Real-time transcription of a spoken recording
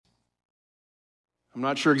I'm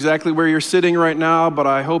not sure exactly where you're sitting right now, but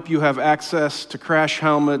I hope you have access to crash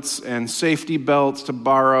helmets and safety belts to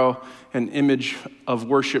borrow an image of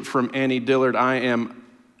worship from Annie Dillard. I am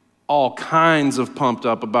all kinds of pumped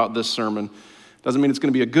up about this sermon. Doesn't mean it's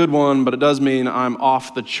going to be a good one, but it does mean I'm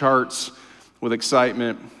off the charts with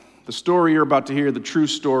excitement. The story you're about to hear, the true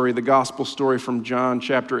story, the gospel story from John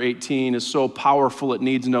chapter 18, is so powerful it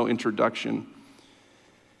needs no introduction.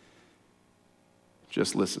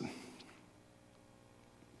 Just listen.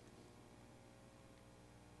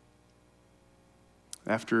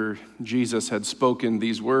 After Jesus had spoken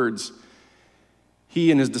these words,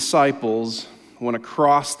 he and his disciples went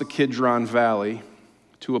across the Kidron Valley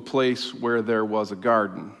to a place where there was a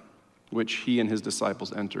garden, which he and his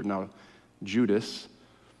disciples entered. Now, Judas,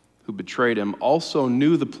 who betrayed him, also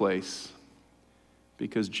knew the place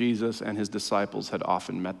because Jesus and his disciples had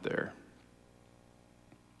often met there.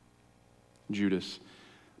 Judas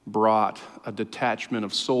brought a detachment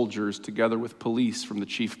of soldiers together with police from the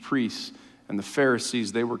chief priests and the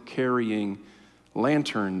Pharisees. They were carrying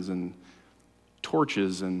lanterns and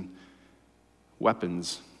torches and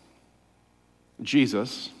weapons.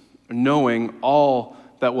 Jesus, knowing all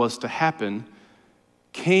that was to happen,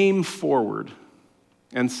 came forward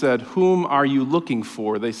and said, "Whom are you looking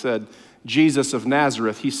for?" They said, "Jesus of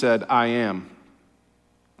Nazareth." He said, "I am."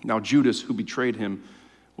 Now Judas, who betrayed him,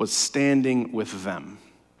 was standing with them.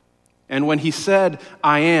 And when he said,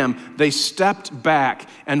 "I am," they stepped back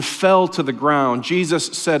and fell to the ground. Jesus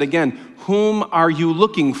said again, "Whom are you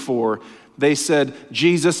looking for?" They said,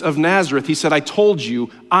 "Jesus of Nazareth." He said, "I told you,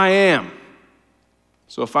 I am.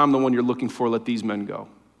 So if I'm the one you're looking for, let these men go."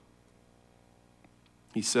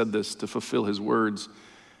 He said this to fulfill his words,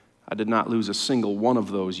 "I did not lose a single one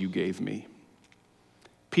of those you gave me."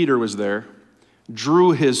 Peter was there,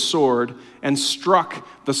 drew his sword, and struck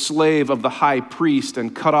the slave of the high priest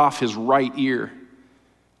and cut off his right ear.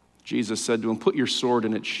 Jesus said to him, "Put your sword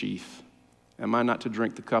in its sheath. Am I not to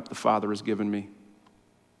drink the cup the Father has given me?"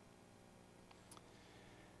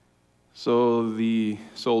 So the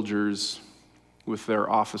soldiers, with their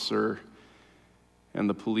officer and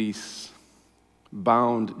the police,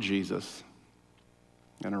 bound Jesus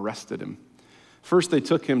and arrested him. First, they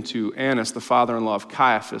took him to Annas, the father-in-law of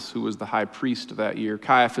Caiaphas, who was the high priest that year.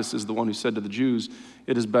 Caiaphas is the one who said to the Jews,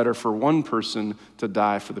 "It is better for one person to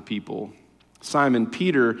die for the people." Simon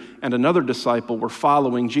Peter and another disciple were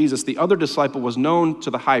following Jesus. The other disciple was known to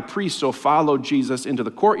the high priest, so followed Jesus into the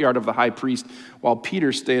courtyard of the high priest, while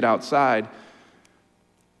Peter stayed outside.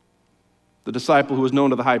 The disciple who was known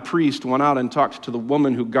to the high priest went out and talked to the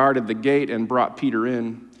woman who guarded the gate and brought Peter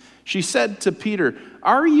in. She said to Peter,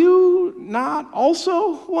 "Are you not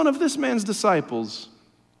also one of this man's disciples?"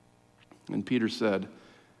 And Peter said,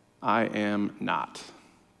 "I am not."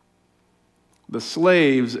 The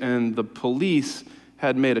slaves and the police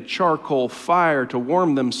had made a charcoal fire to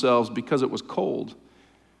warm themselves because it was cold.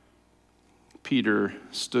 Peter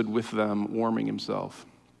stood with them, warming himself.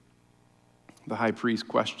 The high priest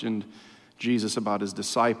questioned Jesus about his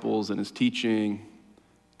disciples and his teaching.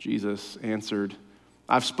 Jesus answered,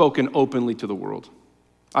 "I've spoken openly to the world.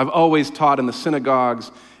 I've always taught in the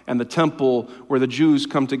synagogues and the temple where the Jews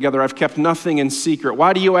come together. I've kept nothing in secret.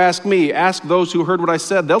 Why do you ask me? Ask those who heard what I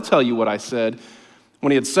said. They'll tell you what I said."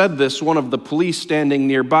 When he had said this, one of the police standing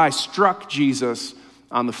nearby struck Jesus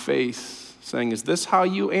on the face, saying, "Is this how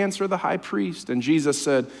you answer the high priest?" And Jesus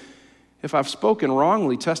said, "If I've spoken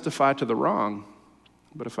wrongly, testify to the wrong.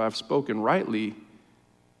 But if I've spoken rightly,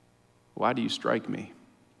 why do you strike me?"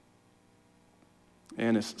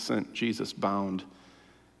 Annas sent Jesus bound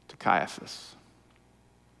to Caiaphas.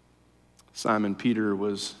 Simon Peter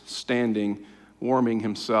was standing, warming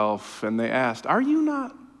himself, and they asked, "Are you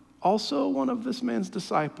not also one of this man's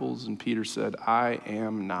disciples?" And Peter said, "I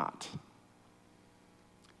am not."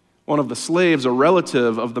 One of the slaves, a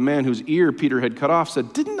relative of the man whose ear Peter had cut off,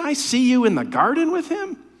 said, "Didn't I see you in the garden with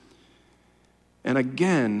him?" And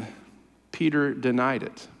again, Peter denied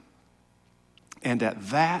it. And at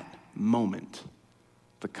that moment,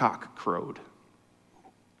 the cock crowed.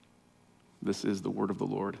 This is the word of the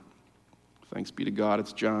Lord. Thanks be to God.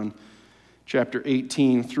 It's John chapter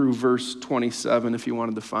 18 through verse 27, if you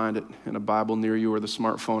wanted to find it in a Bible near you or the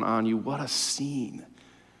smartphone on you. What a scene.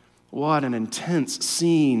 What an intense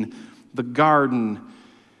scene. The garden,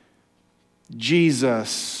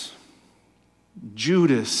 Jesus,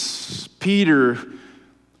 Judas, Peter,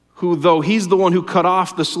 who, though he's the one who cut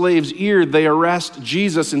off the slave's ear, they arrest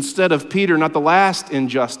Jesus instead of Peter. Not the last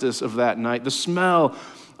injustice of that night. The smell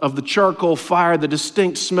of the charcoal fire, the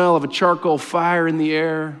distinct smell of a charcoal fire in the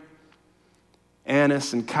air.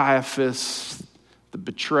 Annas and Caiaphas, the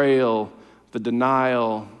betrayal, the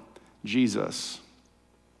denial, Jesus.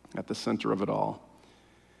 at the center of it all.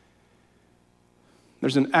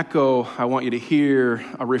 There's an echo I want you to hear,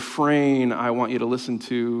 a refrain I want you to listen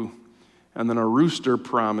to, and then a rooster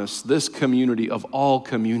promise this community of all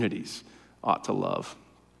communities ought to love.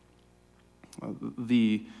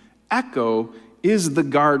 The echo is the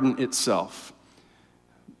garden itself.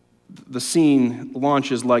 The scene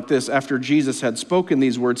launches like this. After Jesus had spoken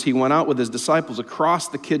these words, he went out with his disciples across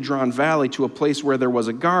the Kidron Valley to a place where there was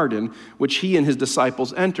a garden, which he and his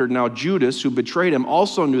disciples entered. Now Judas, who betrayed him,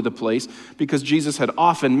 also knew the place because Jesus had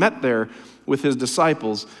often met there with his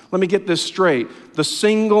disciples. Let me get this straight. The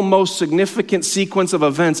single most significant sequence of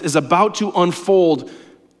events is about to unfold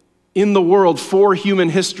in the world for human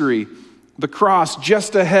history. The cross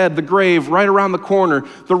just ahead, the grave right around the corner,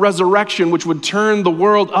 the resurrection, which would turn the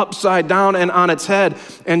world upside down and on its head.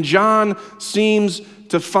 And John seems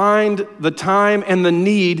to find the time and the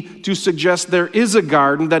need to suggest there is a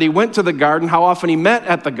garden, that he went to the garden, how often he met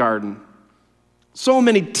at the garden. So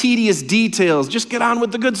many tedious details. Just get on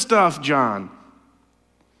with the good stuff, John.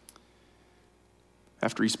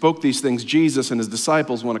 After he spoke these things, Jesus and his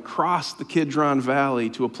disciples went across the Kidron Valley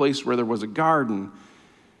to a place where there was a garden,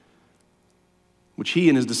 which he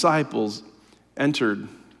and his disciples entered.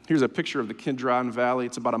 Here's a picture of the Kidron Valley.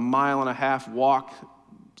 It's about a 1.5 mile walk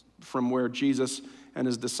from where Jesus and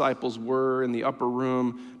his disciples were in the upper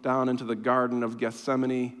room down into the Garden of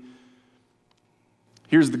Gethsemane.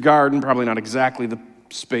 Here's the garden, probably not exactly the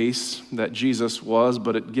space that Jesus was,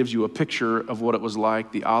 but it gives you a picture of what it was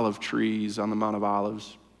like, the olive trees on the Mount of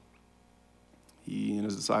Olives. He and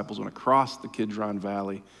his disciples went across the Kidron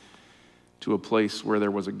Valley to a place where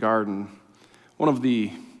there was a garden. One of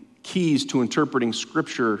the keys to interpreting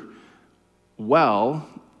Scripture well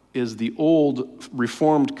is the old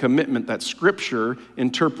Reformed commitment that Scripture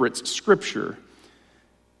interprets Scripture.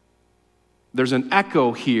 There's an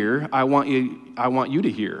echo here I want you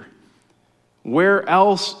to hear. Where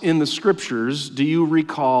else in the Scriptures do you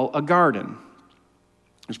recall a garden?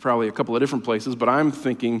 There's probably a couple of different places, but I'm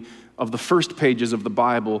thinking of the first pages of the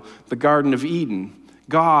Bible, the Garden of Eden.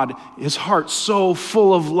 God, his heart so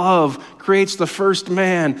full of love, creates the first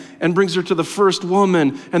man and brings her to the first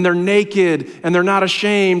woman, and they're naked and they're not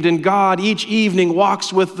ashamed, and God each evening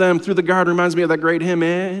walks with them through the garden. Reminds me of that great hymn,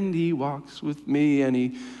 and he walks with me and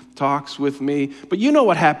he talks with me. But you know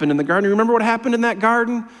what happened in the garden. You remember what happened in that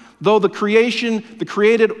garden? Though the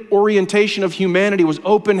created orientation of humanity was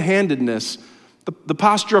open-handedness, the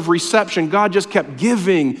posture of reception, God just kept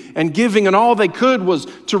giving, and all they could was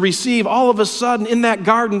to receive. All of a sudden, in that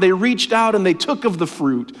garden, they reached out and they took of the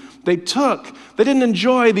fruit. They didn't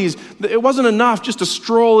enjoy these. It wasn't enough just to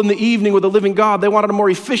stroll in the evening with the living God. They wanted a more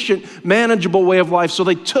efficient, manageable way of life, so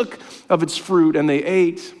they took of its fruit and they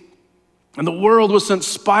ate. And the world was sent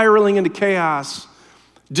spiraling into chaos.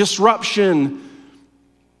 Disruption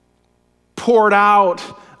poured out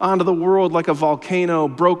onto the world like a volcano,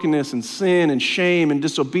 brokenness and sin and shame and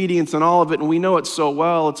disobedience and all of it, and we know it so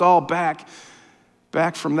well. It's all back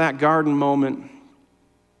from that garden moment.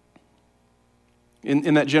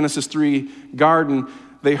 In that Genesis 3 garden,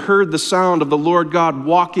 they heard the sound of the Lord God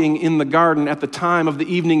walking in the garden at the time of the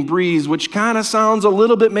evening breeze, which kind of sounds a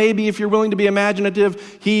little bit, maybe if you're willing to be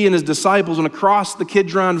imaginative, he and his disciples went across the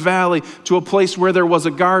Kidron Valley to a place where there was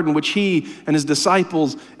a garden, which he and his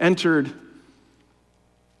disciples entered.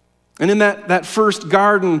 And in that first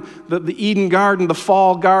garden, the Eden garden, the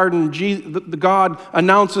fall garden, the God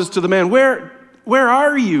announces to the man, where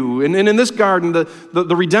are you? And in this garden,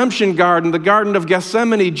 the redemption garden, the Garden of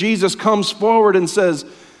Gethsemane, Jesus comes forward and says,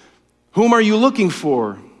 whom are you looking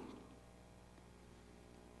for?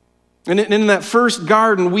 And in that first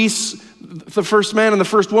garden, the first man and the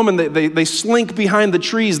first woman, they slink behind the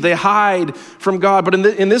trees. They hide from God. But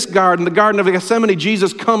in this garden, the Garden of Gethsemane,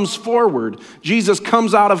 Jesus comes forward. Jesus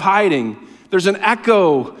comes out of hiding. There's an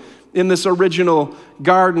echo in this original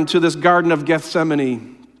garden to this Garden of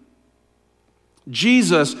Gethsemane.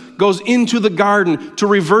 Jesus goes into the garden to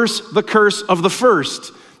reverse the curse of the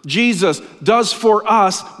first. Jesus does for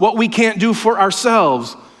us what we can't do for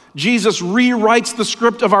ourselves. Jesus rewrites the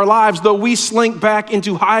script of our lives, though we slink back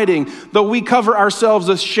into hiding, though we cover ourselves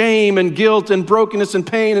with shame and guilt and brokenness and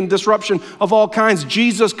pain and disruption of all kinds.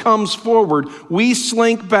 Jesus comes forward. We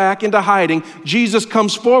slink back into hiding. Jesus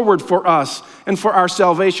comes forward for us and for our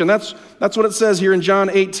salvation. That's what it says here in John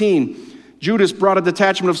 18. Judas brought a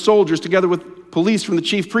detachment of soldiers together with police from the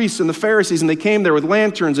chief priests and the Pharisees, and they came there with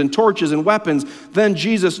lanterns and torches and weapons. Then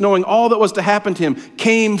Jesus, knowing all that was to happen to him,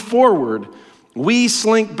 came forward. We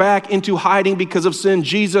slink back into hiding because of sin.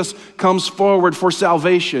 Jesus comes forward for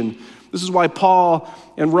salvation. This is why Paul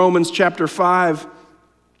in Romans chapter 5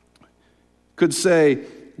 could say,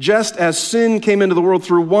 Just as sin came into the world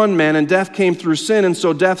through one man, and death came through sin, and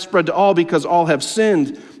so death spread to all because all have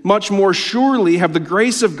sinned, much more surely have the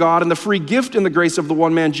grace of God and the free gift in the grace of the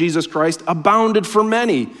one man, Jesus Christ, abounded for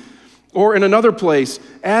many. Or in another place,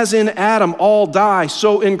 as in Adam all die,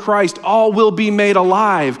 so in Christ all will be made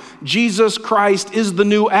alive. Jesus Christ is the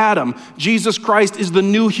new Adam. Jesus Christ is the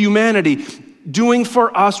new humanity, doing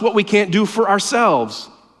for us what we can't do for ourselves.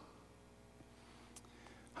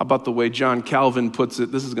 How about the way John Calvin puts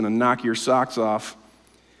it? This is going to knock your socks off.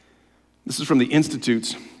 This is from the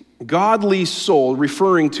Institutes. Godly soul,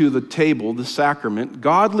 referring to the table, the sacrament,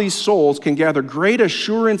 godly souls can gather great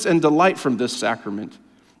assurance and delight from this sacrament.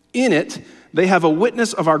 In it, they have a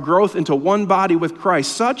witness of our growth into one body with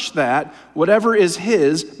Christ, such that whatever is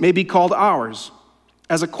his may be called ours.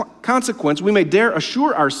 As a consequence, we may dare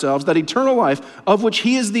assure ourselves that eternal life, of which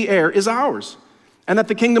he is the heir, is ours, and that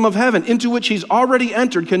the kingdom of heaven, into which he's already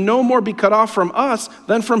entered, can no more be cut off from us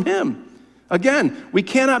than from him. Again, we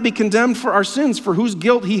cannot be condemned for our sins, for whose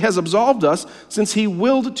guilt he has absolved us, since he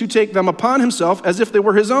willed to take them upon himself as if they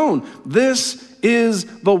were his own. This is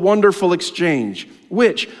the wonderful exchange,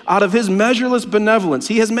 which, out of his measureless benevolence,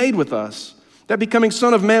 he has made with us. That becoming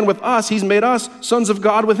Son of Man with us, he's made us sons of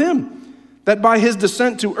God with him. That by his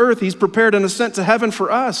descent to earth, he's prepared an ascent to heaven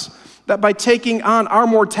for us. That by taking on our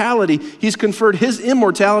mortality, he's conferred his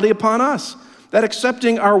immortality upon us. That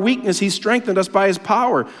accepting our weakness, he's strengthened us by his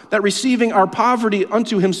power. That receiving our poverty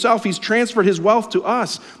unto himself, he's transferred his wealth to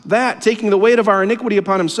us. That taking the weight of our iniquity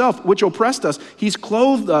upon himself, which oppressed us, he's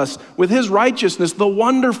clothed us with his righteousness, the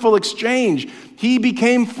wonderful exchange. He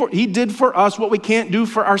did for us what we can't do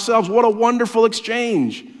for ourselves. What a wonderful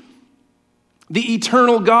exchange. The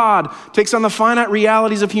eternal God takes on the finite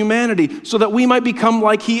realities of humanity so that we might become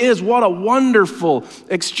like he is. What a wonderful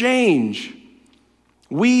exchange.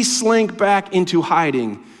 We slink back into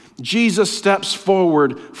hiding. Jesus steps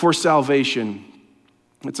forward for salvation.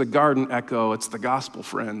 It's a garden echo. It's the gospel,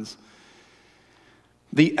 friends.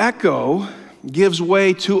 The echo gives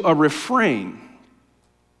way to a refrain.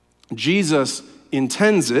 Jesus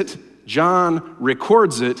intends it. John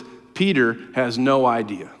records it. Peter has no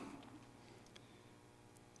idea.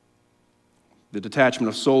 The detachment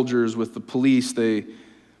of soldiers with the police, they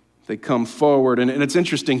come forward. And it's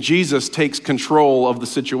interesting, Jesus takes control of the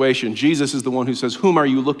situation. Jesus is the one who says, "Whom are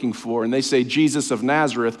you looking for?" And they say, "Jesus of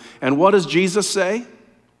Nazareth." And what does Jesus say?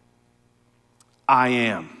 "I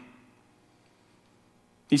am."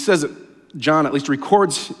 He says it, John at least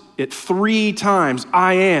records it 3 times.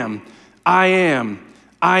 I am, I am,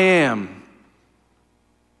 I am.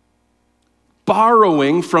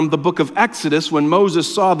 Borrowing from the book of Exodus when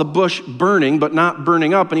Moses saw the bush burning but not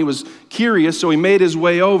burning up, and he was curious, so he made his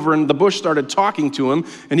way over, and the bush started talking to him,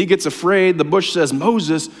 and he gets afraid. The bush says,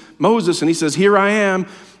 "Moses, Moses," and he says, "Here I am."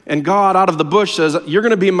 And God out of the bush says, "You're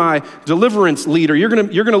going to be my deliverance leader. You're going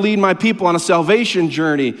to lead my people on a salvation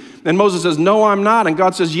journey." And Moses says, "No, I'm not." And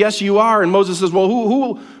God says, "Yes, you are." And Moses says, "Well,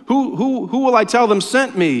 who will I tell them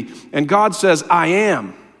sent me?" And God says, "I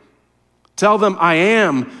am. Tell them I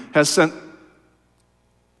am has sent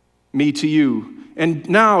me to you." And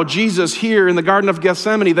now Jesus here in the Garden of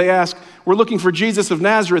Gethsemane, they ask, "We're looking for Jesus of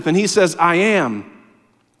Nazareth." And he says, "I am.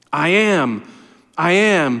 I am. I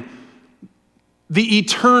am." The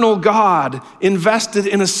eternal God invested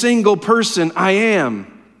in a single person. I am.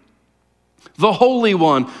 The Holy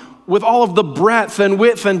One with all of the breadth and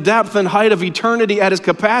width and depth and height of eternity at his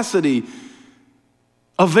capacity.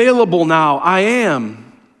 Available now. I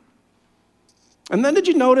am. And then did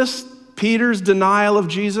you notice Peter's denial of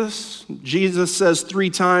Jesus? Jesus says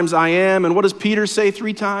 3 times, "I am." And what does Peter say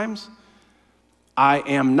 3 times? "I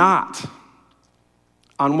am not."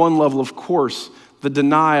 On one level, of course, the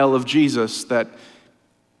denial of Jesus that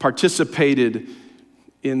participated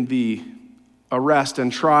in the arrest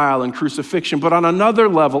and trial and crucifixion. But on another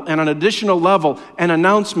level, and an additional level, an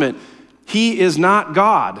announcement, he is not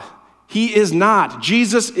God. He is not.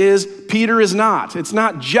 Jesus is, Peter is not. It's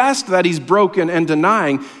not just that he's broken and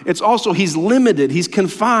denying. It's also he's limited, he's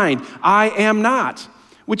confined. I am not,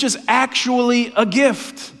 which is actually a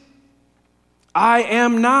gift. I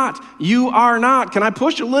am not. You are not. Can I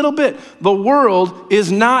push a little bit? The world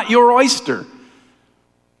is not your oyster.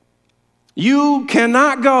 You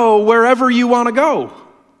cannot go wherever you want to go.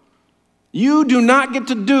 You do not get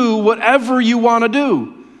to do whatever you want to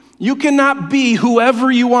do. You cannot be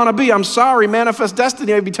whoever you want to be. I'm sorry, Manifest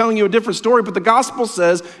Destiny, I'd be telling you a different story, but the gospel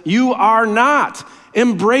says you are not.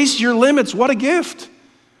 Embrace your limits. What a gift.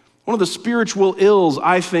 One of the spiritual ills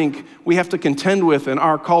I think we have to contend with in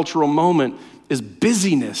our cultural moment is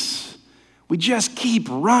busyness. We just keep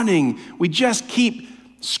running. We just keep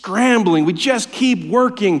scrambling. We just keep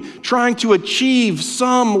working, trying to achieve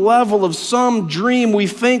some level of some dream we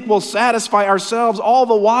think will satisfy ourselves. All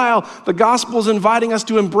the while, the gospel is inviting us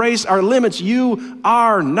to embrace our limits. You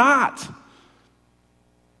are not.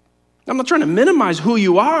 I'm not trying to minimize who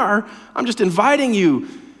you are. I'm just inviting you.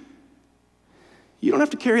 You don't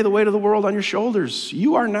have to carry the weight of the world on your shoulders.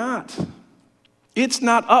 You are not. It's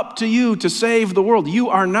not up to you to save the world. You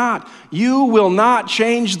are not. You will not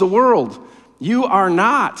change the world. You are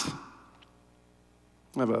not.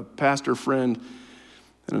 I have a pastor friend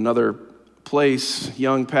in another place,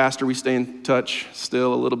 young pastor. We stay in touch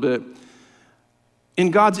still a little bit.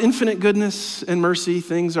 In God's infinite goodness and mercy,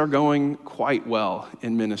 things are going quite well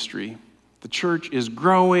in ministry. The church is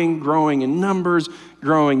growing in numbers,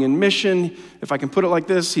 growing in mission. If I can put it like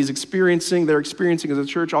this, they're experiencing as a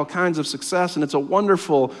church all kinds of success, and it's a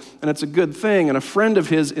wonderful and it's a good thing. And a friend of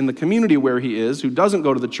his in the community where he is, who doesn't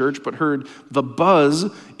go to the church but heard the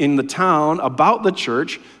buzz in the town about the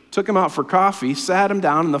church, took him out for coffee, sat him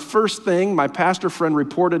down, and the first thing my pastor friend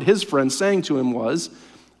reported his friend saying to him was,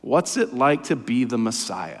 "What's it like to be the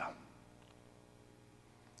Messiah?"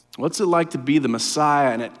 What's it like to be the Messiah?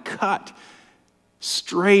 And it cut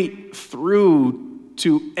straight through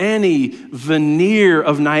to any veneer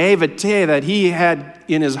of naivete that he had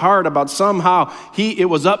in his heart about somehow it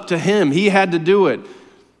was up to him. He had to do it.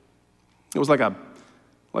 It was like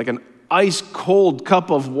an ice cold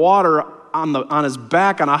cup of water on his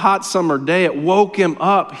back on a hot summer day. It woke him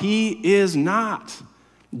up. He is not.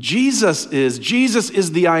 Jesus is. Jesus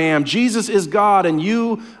is the I am. Jesus is God, and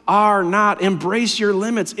you are not. Embrace your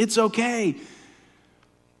limits. It's okay.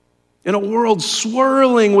 In a world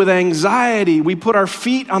swirling with anxiety, we put our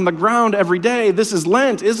feet on the ground every day. This is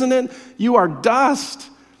Lent, isn't it? You are dust,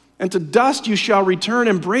 and to dust you shall return.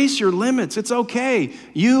 Embrace your limits. It's okay.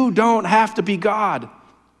 You don't have to be God.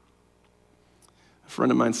 A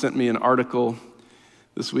friend of mine sent me an article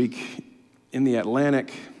this week in The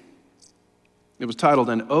Atlantic. It was titled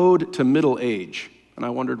An Ode to Middle Age, and I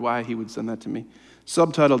wondered why he would send that to me.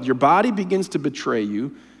 Subtitled, Your Body Begins to Betray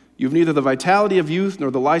You. You've neither the vitality of youth nor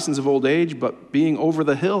the license of old age, but being over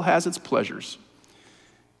the hill has its pleasures.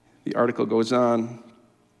 The article goes on,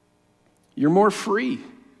 you're more free.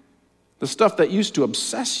 The stuff that used to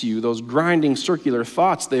obsess you, those grinding circular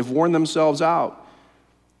thoughts, they've worn themselves out.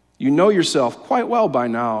 You know yourself quite well by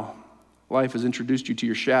now. Life has introduced you to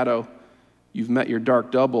your shadow. You've met your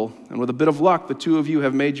dark double, and with a bit of luck, the two of you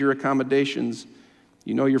have made your accommodations.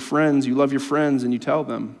 You know your friends, you love your friends, and you tell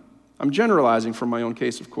them. I'm generalizing from my own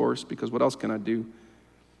case, of course, because what else can I do?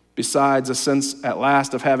 Besides a sense at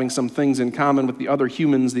last of having some things in common with the other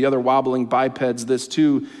humans, the other wobbling bipeds, this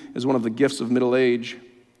too is one of the gifts of middle age.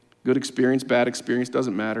 Good experience, bad experience,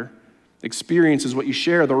 doesn't matter. Experience is what you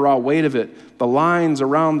share, the raw weight of it, the lines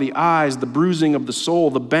around the eyes, the bruising of the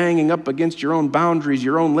soul, the banging up against your own boundaries,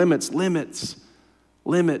 your own limits. Limits.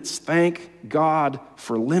 Thank God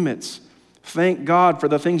for limits. Thank God for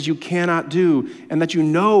the things you cannot do and that you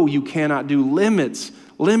know you cannot do. Limits.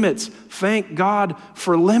 Thank God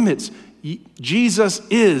for limits. Jesus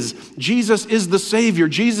is the Savior.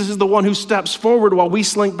 Jesus is the one who steps forward while we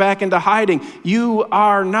slink back into hiding. You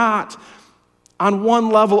are not. On one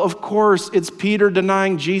level, of course, it's Peter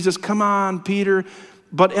denying Jesus. Come on, Peter.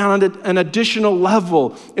 But on an additional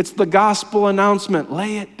level, it's the gospel announcement.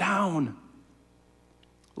 Lay it down.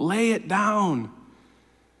 Lay it down.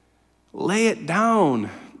 Lay it down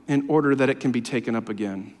in order that it can be taken up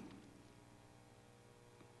again.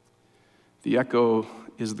 The echo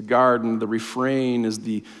is the garden. The refrain is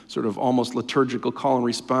the sort of almost liturgical call and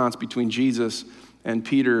response between Jesus and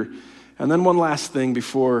Peter. And then one last thing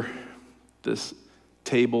before this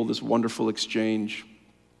table, this wonderful exchange.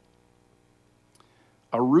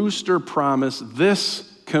 A rooster promise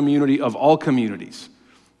this community of all communities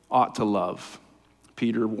ought to love.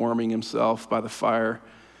 Peter warming himself by the fire.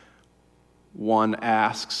 One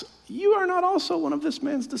asks, you are not also one of this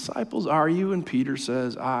man's disciples, are you? And Peter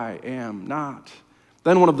says, I am not.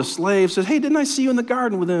 Then one of the slaves says, hey, didn't I see you in the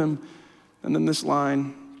garden with him? And then this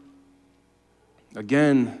line,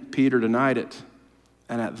 again, Peter denied it.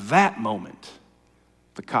 And at that moment,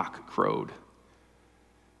 the cock crowed.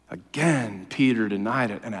 Again, Peter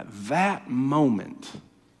denied it. And at that moment,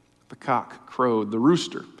 the cock crowed. The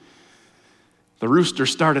rooster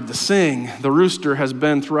started to sing. The rooster has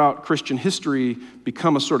been throughout Christian history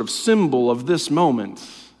become a sort of symbol of this moment.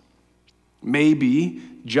 Maybe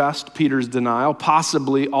just Peter's denial,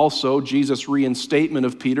 possibly also Jesus' reinstatement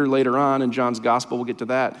of Peter later on in John's gospel. We'll get to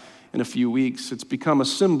that in a few weeks. It's become a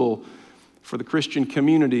symbol for the Christian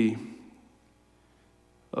community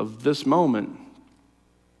of this moment.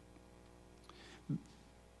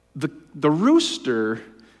 The rooster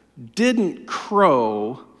didn't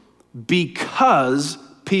crow because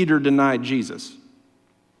Peter denied Jesus.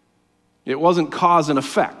 It wasn't cause and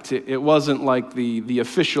effect. It wasn't like the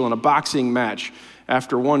official in a boxing match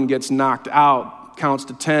after one gets knocked out, counts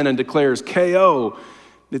to 10 and declares KO.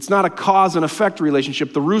 It's not a cause and effect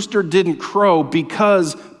relationship. The rooster didn't crow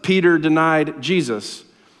because Peter denied Jesus.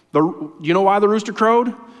 You know why the rooster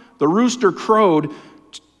crowed? The rooster crowed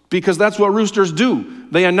because that's what roosters do.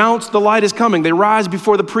 They announce the light is coming. They rise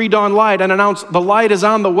before the pre-dawn light and announce the light is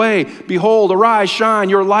on the way. Behold, arise, shine,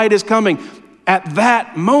 your light is coming. At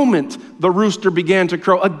that moment, the rooster began to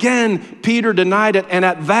crow. Again, Peter denied it, and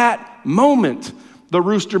at that moment, the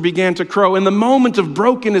rooster began to crow. In the moment of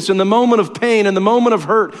brokenness, in the moment of pain, in the moment of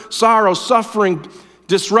hurt, sorrow, suffering,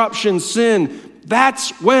 disruption, sin,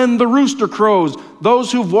 that's when the rooster crows.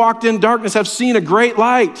 Those who've walked in darkness have seen a great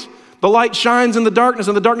light. The light shines in the darkness,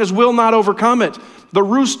 and the darkness will not overcome it. The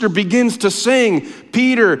rooster begins to sing.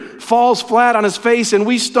 Peter falls flat on his face, and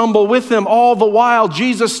we stumble with him. All the while,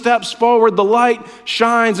 Jesus steps forward. The light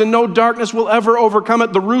shines, and no darkness will ever overcome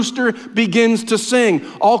it. The rooster begins to sing.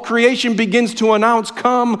 All creation begins to announce,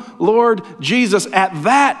 "Come, Lord Jesus." At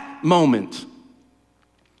that moment,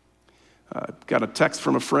 I got a text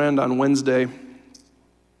from a friend on Wednesday.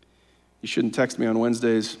 You shouldn't text me on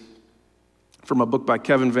Wednesdays. From a book by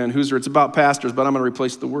Kevin Van Hooser. It's about pastors, but I'm going to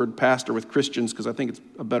replace the word pastor with Christians because I think it's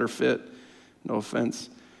a better fit. No offense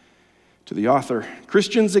to the author.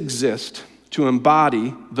 Christians exist to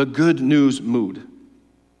embody the good news mood.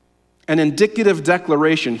 An indicative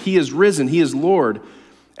declaration, He is risen, He is Lord,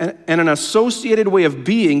 and an associated way of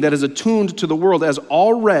being that is attuned to the world as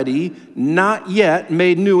already not yet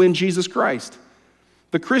made new in Jesus Christ.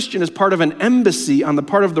 The Christian is part of an embassy on the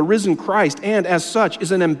part of the risen Christ, and as such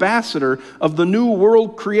is an ambassador of the new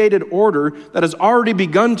world-created order that has already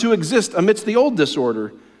begun to exist amidst the old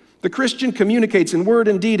disorder. The Christian communicates in word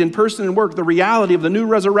and deed, in person and work, the reality of the new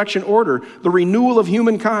resurrection order, the renewal of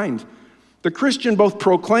humankind. The Christian both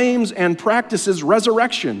proclaims and practices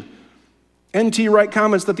resurrection. N.T. Wright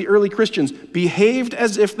comments that the early Christians behaved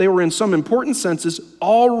as if they were in some important senses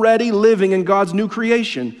already living in God's new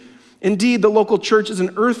creation. Indeed, the local church is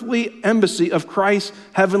an earthly embassy of Christ's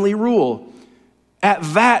heavenly rule. At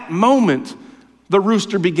that moment, the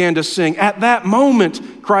rooster began to sing. At that moment,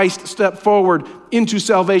 Christ stepped forward into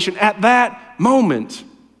salvation. At that moment.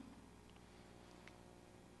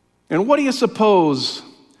 And what do you suppose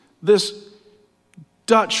this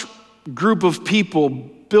Dutch group of people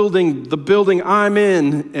building the building I'm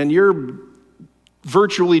in and you're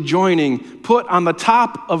virtually joining put on the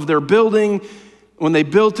top of their building when they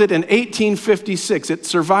built it in 1856? It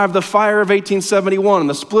survived the fire of 1871 and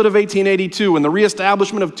the split of 1882 and the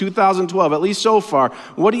reestablishment of 2012, at least so far.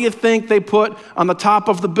 What do you think they put on the top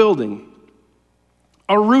of the building?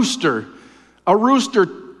 A rooster. A rooster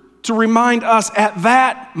to remind us at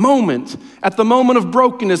that moment, at the moment of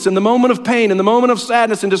brokenness, in the moment of pain, in the moment of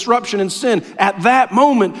sadness and disruption and sin, at that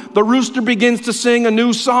moment, the rooster begins to sing a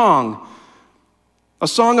new song. A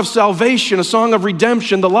song of salvation, a song of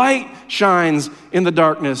redemption. The light shines in the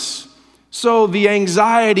darkness. So the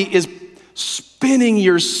anxiety is spinning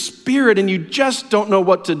your spirit and you just don't know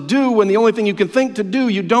what to do, and the only thing you can think to do,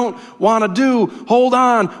 you don't want to do. Hold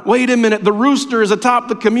on, wait a minute. The rooster is atop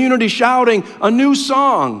the community shouting a new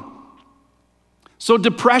song. So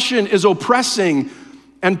depression is oppressing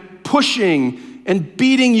and pushing and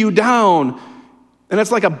beating you down. And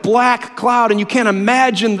it's like a black cloud, and you can't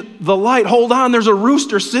imagine the light. Hold on, there's a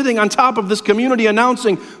rooster sitting on top of this community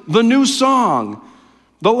announcing the new song.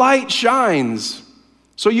 The light shines.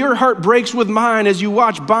 So your heart breaks with mine as you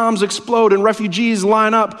watch bombs explode and refugees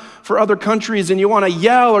line up for other countries, and you want to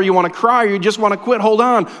yell or you want to cry or you just want to quit. Hold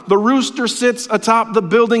on. The rooster sits atop the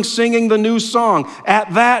building singing the new song.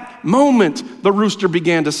 At that moment, the rooster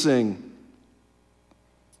began to sing.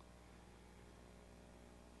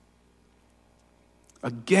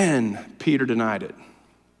 Again, Peter denied it.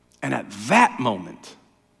 And at that moment,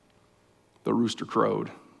 the rooster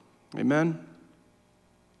crowed. Amen?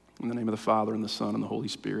 In the name of the Father, and the Son, and the Holy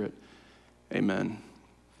Spirit. Amen.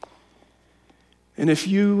 And if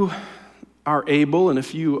you are able, and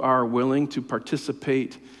if you are willing to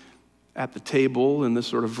participate at the table in this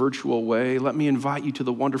sort of virtual way, let me invite you to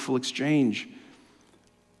the wonderful exchange.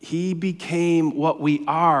 He became what we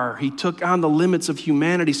are. He took on the limits of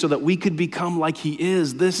humanity so that we could become like He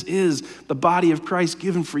is. This is the body of Christ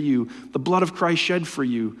given for you, the blood of Christ shed for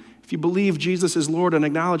you. If you believe Jesus is Lord and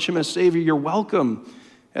acknowledge Him as Savior, you're welcome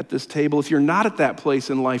at this table. If you're not at that place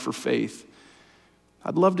in life or faith,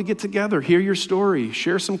 I'd love to get together, hear your story,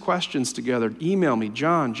 share some questions together. Email me,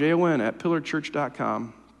 John, Jon,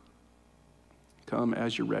 @pillarchurch.com. Come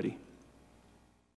as you're ready.